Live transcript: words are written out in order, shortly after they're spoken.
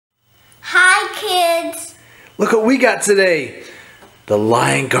Look what we got today. The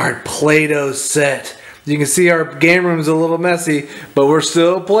Lion Guard Play-Doh set. You can see our game room's a little messy, but we're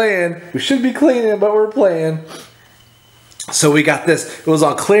still playing. We should be cleaning, but we're playing. So we got this. It was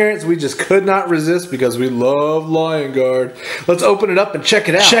on clearance. We just could not resist because we love Lion Guard. Let's open it up and check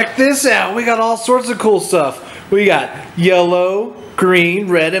it out. Check this out. We got all sorts of cool stuff. We got yellow, green,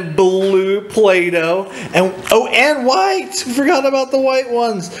 red, and blue Play-Doh. And white. We forgot about the white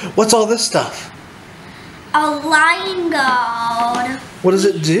ones. What's all this stuff? A Lion Guard. What does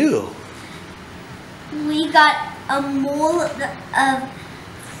it do? We got a mold of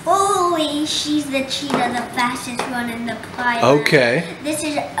Foley. She's the cheetah, the fastest one in the play. Okay. This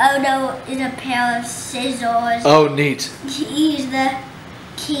is Odo, is a pair of scissors. Oh, neat. He's the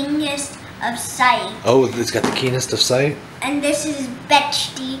keenest of sight. Oh, it's got the keenest of sight. And this is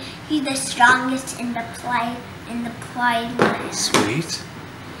Betsy. He's the strongest in the play line. Sweet.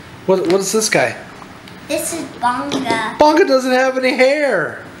 What is this guy? This is Bonga. Bonga doesn't have any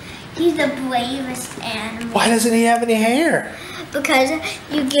hair. He's the bravest animal. Why doesn't he have any hair? Because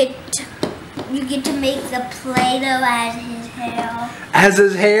you get to make the Play-Doh as his hair. As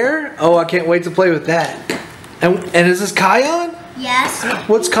his hair? Oh, I can't wait to play with that. And is this Kion? Yes.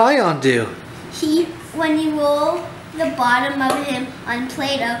 What's Kion do? When you roll the bottom of him on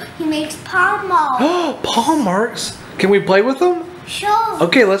Play-Doh, he makes paw marks. Oh, paw marks. Can we play with them? Sure.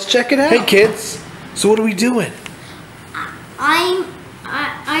 Okay, let's check it out. Hey kids, so what are we doing?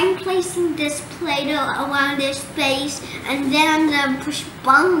 I'm placing this Play-Doh around his face, and then I'm gonna push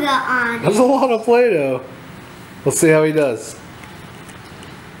Bonga on. That's a lot of Play-Doh. Let's see how he does.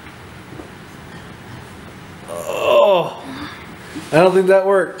 Oh, I don't think that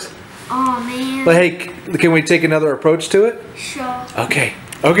worked. Oh man. But hey, can we take another approach to it? Sure. Okay.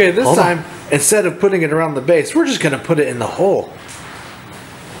 Okay, this time, instead of putting it around the base, we're just gonna put it in the hole.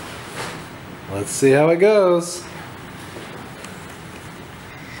 Let's see how it goes.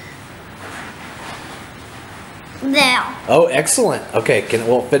 There. Oh, excellent. Okay,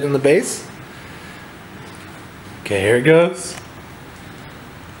 will it fit in the base? Okay, here it goes.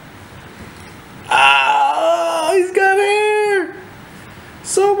 Ah, he's got hair!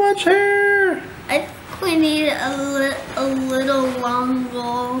 So much hair! I think we need a little longer.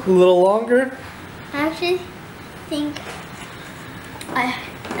 A little longer? I actually think a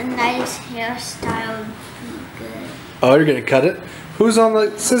nice hairstyle would be good. Oh, you're gonna cut it? Who's on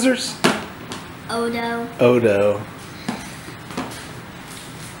the scissors? Odo. Odo.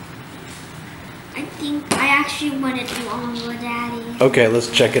 I think I actually want it longer, Daddy. Okay, let's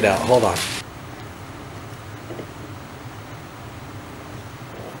check it out. Hold on.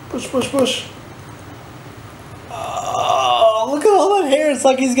 Push, push, push. Oh, look at all that hair. It's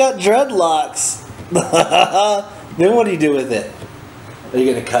like he's got dreadlocks. Then what do you do with it? Are you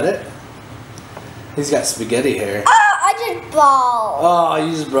going to cut it? He's got spaghetti hair. Oh, I just broke. Oh,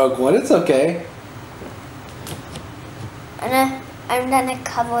 you just broke one. It's okay. And I'm gonna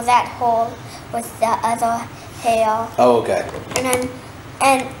cover that hole with the other hair. Oh, okay.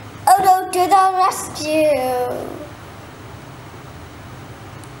 And Odo to the rescue.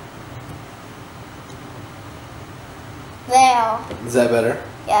 There. Is that better?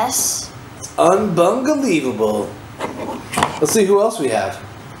 Yes. It's unbelievable. Let's see who else we have.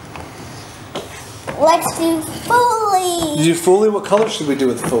 Let's do Foley. You do Foley? What color should we do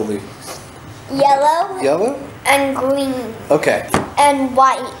with Foley? Yellow. Yellow? And green. Okay. And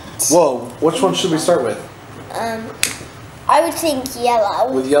white. Whoa, which one should we start with? I would think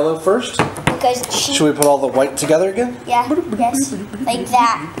yellow. With yellow first? Because Should we put all the white together again? Yeah, yes, like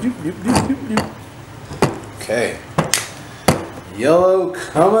that. Okay. Yellow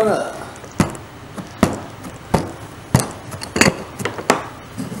coming up.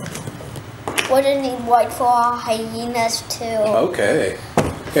 We're gonna need white for our hyenas too. Okay.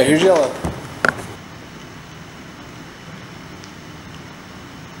 Okay, here's yellow.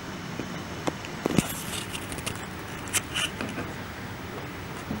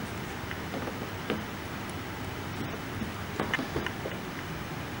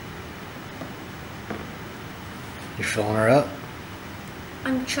 You filling her up?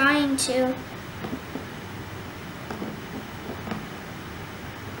 I'm trying to.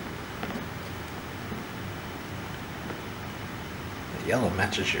 The yellow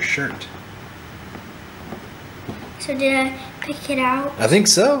matches your shirt. So did I pick it out? I think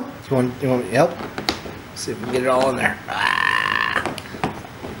so. You want me to help? See if we can get it all in there. Ah.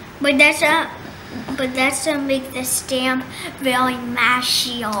 But that's to make the stamp very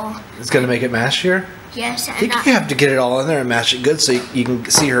mashier. It's gonna make it mashier? Yes, I think you have to get it all in there and mash it good so you can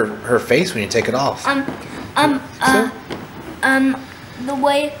see her face when you take it off. the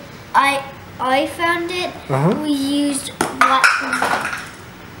way I I found it, we used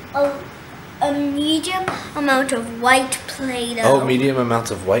a medium amount of white Play-Doh. Oh, medium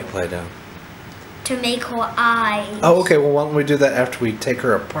amounts of white Play-Doh. To make her eyes. Oh, okay. Well, why don't we do that after we take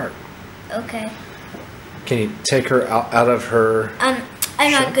her apart? Okay. Can you take her out of her... I'm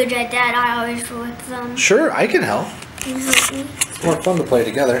not good at that. I always whip them. Sure, I can help. Can you help me? It's more fun to play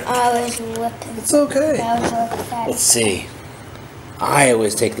together. I always whip them. It's okay. I always whip that. Let's see. I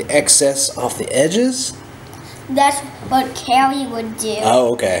always take the excess off the edges. That's what Carrie would do.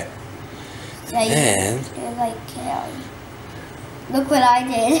 Oh, okay. And you're like Carrie. Look what I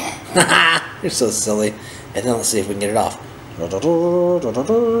did. You're so silly. And then let's see if we can get it off.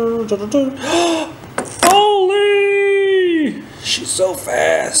 Holy! She's so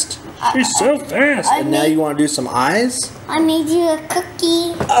fast. She's so fast. And now you want to do some eyes? I made you a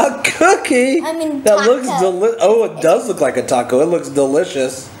cookie. A cookie? I mean, that taco. looks delicious. Oh, it does look like a taco. It looks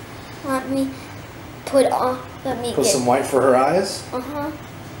delicious. Let me put some white for her eyes.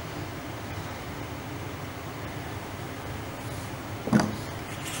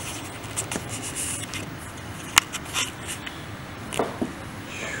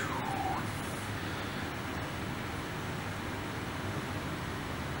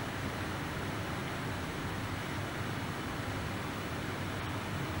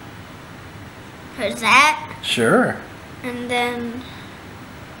 There's that. Sure. And then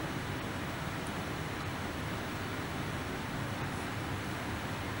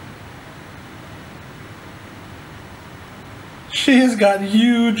she has got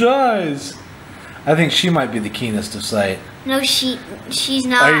huge eyes. I think she might be the keenest of sight. no, she's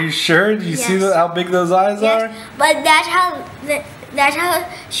not. Are you sure? Do you see Yes. how big those eyes are? But that's how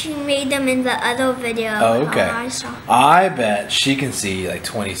she made them in the other video. Oh, okay. I saw. I bet she can see like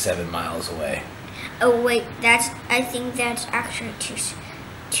 27 miles away. Oh wait, I think that's actually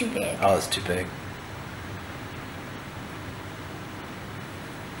too big. Oh, it's too big.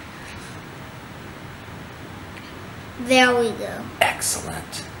 There we go.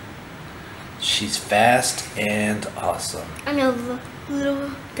 Excellent. She's fast and awesome. I know a little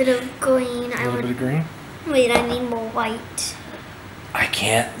bit of green. A little bit of green? Wait, I need more white. I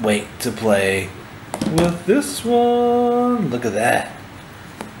can't wait to play with this one. Look at that.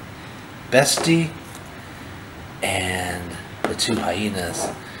 Bestie and the two hyenas.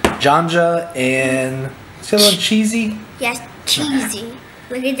 Janja and is the other one Cheesy? Yes, cheesy.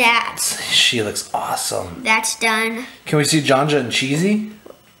 Look at that. She looks awesome. That's done. Can we see Janja and Cheesy?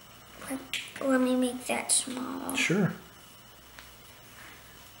 Let me make that small. Sure.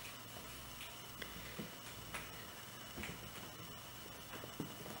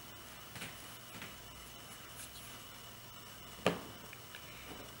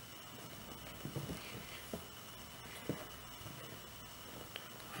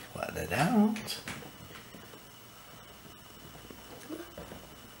 Flatten it out.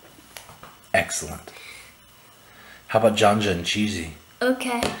 Excellent. How about Janja and Cheesy?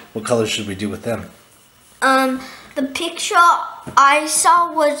 Okay. What colors should we do with them? The picture I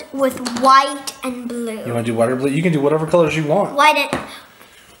saw was with white and blue. You want to do white or blue? You can do whatever colors you want. White and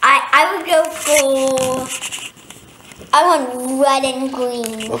I would go for I want red and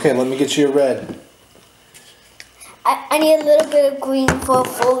green. Okay, let me get you a red. I need a little bit of green for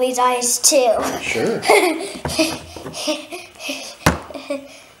Foley's eyes too. Sure.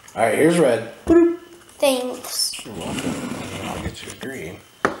 All right, here's red. Thanks. You're welcome. I'll get you a green.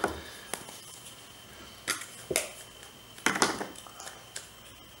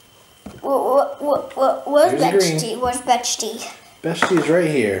 Where's Here's the green. Betsy? Where's Betsy? Bestie's right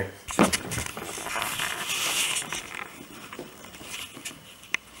here.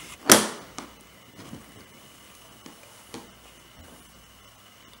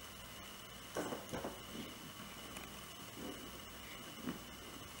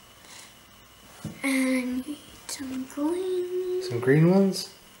 And some green. Some green ones?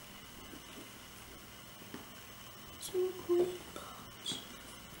 Some green pops.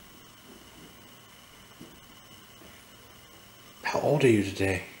 How old are you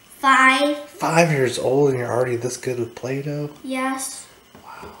today? 5. 5 years old and you're already this good with Play-Doh? Yes.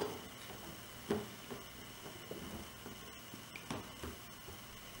 Wow.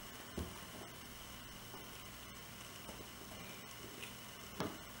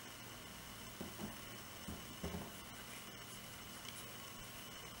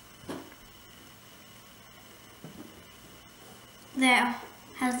 There.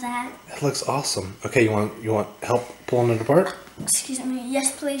 How's that? That looks awesome. Okay, you want help pulling it apart? Excuse me.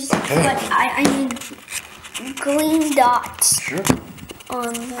 Yes, please. Okay. But I need green dots Sure.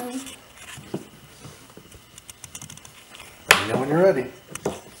 on them. Let me know when you're ready.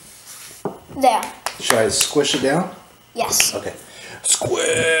 There. Should I squish it down? Yes. Okay.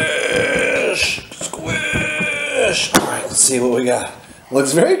 Squish! Squish! Alright, let's see what we got.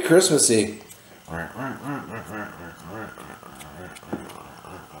 Looks very Christmassy.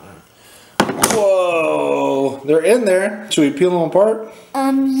 Whoa! They're in there. Should we peel them apart?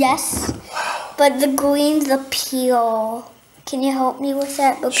 Yes. Wow. But the green's the peel. Can you help me with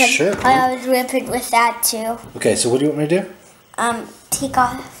that? Because sure. I always rip it with that too. Okay, so what do you want me to do? Take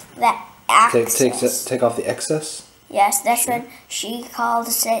off that excess. Take off the excess? Yes, that's what she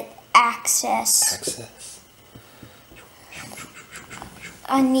calls it, access. Excess.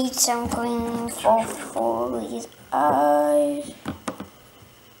 I need some green for Foley's eyes.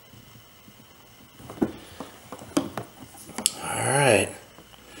 Alright.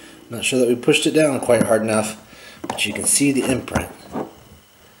 Not sure that we pushed it down quite hard enough, but you can see the imprint.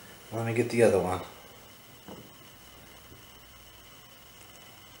 Let me get the other one.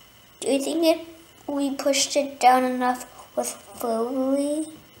 Do you think we pushed it down enough with Foley?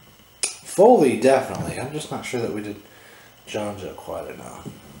 Foley, definitely. I'm just not sure that we did Jonja quite enough.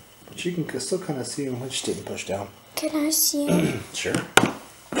 But you can still kind of see him, which didn't push down. Can I see him? Sure.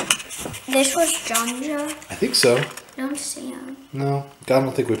 This was Jonja? I think so. I don't see him. No, I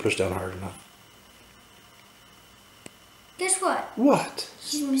don't think we pushed down hard enough. Guess what? What?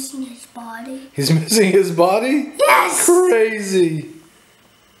 He's missing his body. He's missing his body? Yes! Crazy!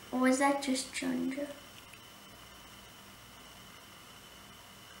 Or was that just Jonja?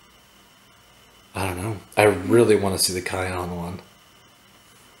 I don't know. I really want to see the Kion one.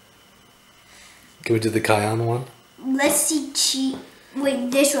 Can we do the Kion one? Let's see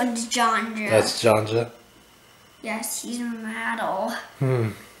Wait, this one's Jonja. That's Jonja? Yes, he's metal.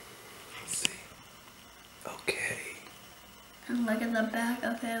 Let's see. Okay. And look at the back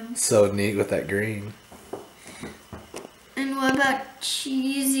of him. So neat with that green. And what about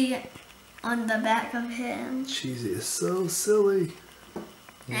Cheesy on the back of him? Cheesy is so silly.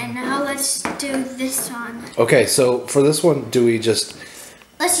 And now let's do this one. Okay, so for this one, do we just...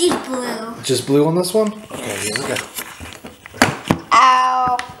 Let's use blue. Just blue on this one? Okay, here we go.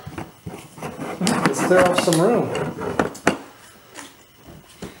 Ow. Let's clear off some room.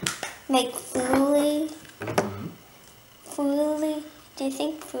 Make Foley. Foley. Do you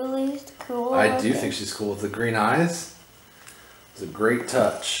think Foley's cool? I do think she's cool with the green eyes. It's a great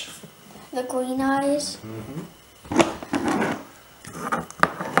touch. The green eyes?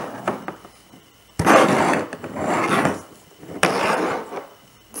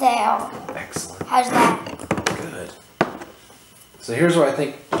 There. Excellent. How's that? Good. So here's what I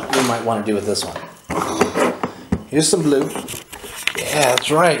think we might want to do with this one. Here's some blue. Yeah,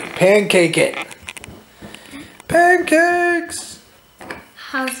 that's right. Pancake it. Pancakes.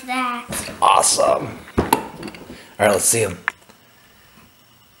 How's that? Awesome. All right, let's see them.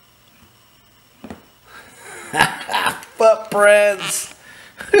 Footprints.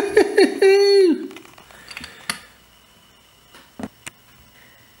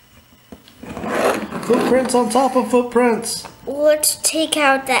 Footprints on top of footprints. Let's take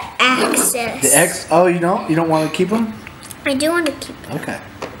out the axis. The X. Oh, you don't? You don't want to keep them? I do want to keep them. Okay.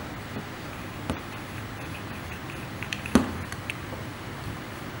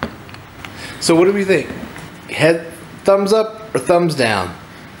 So what do we think? Head thumbs up or thumbs down?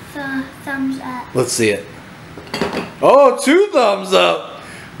 Thumbs up. Let's see it. Oh, 2 thumbs up.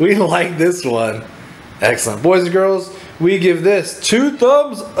 We like this one. Excellent. Boys and girls, we give this 2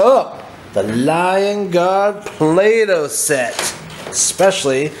 thumbs up. The Lion Guard Play-Doh set.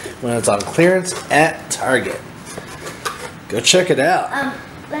 Especially when it's on clearance at Target. Go check it out.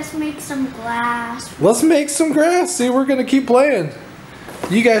 Let's make some glass. Let's make some grass. See, we're going to keep playing.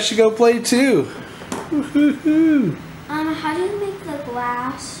 You guys should go play too. Woo-hoo-hoo. How do you make the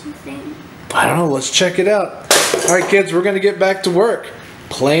glass, you think? I don't know. Let's check it out. All right, kids, we're going to get back to work.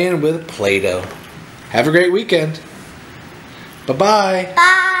 Playing with Play-Doh. Have a great weekend. Bye-bye.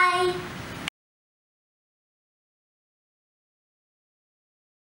 Bye.